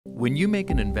When you make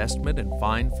an investment in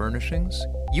fine furnishings,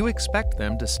 you expect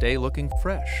them to stay looking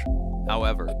fresh.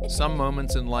 However, some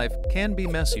moments in life can be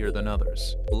messier than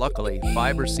others. Luckily,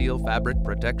 FiberSeal fabric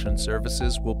protection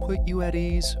services will put you at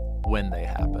ease when they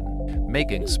happen,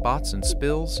 making spots and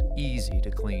spills easy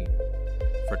to clean.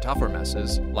 For tougher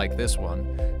messes, like this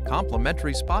one,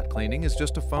 complimentary spot cleaning is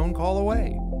just a phone call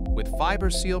away. With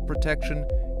FiberSeal protection,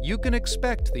 you can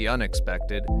expect the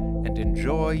unexpected and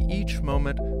enjoy each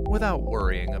moment without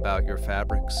worrying about your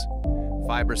fabrics.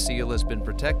 FiberSeal has been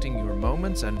protecting your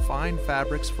moments and fine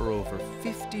fabrics for over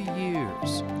 50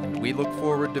 years, and we look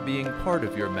forward to being part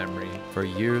of your memory for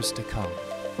years to come.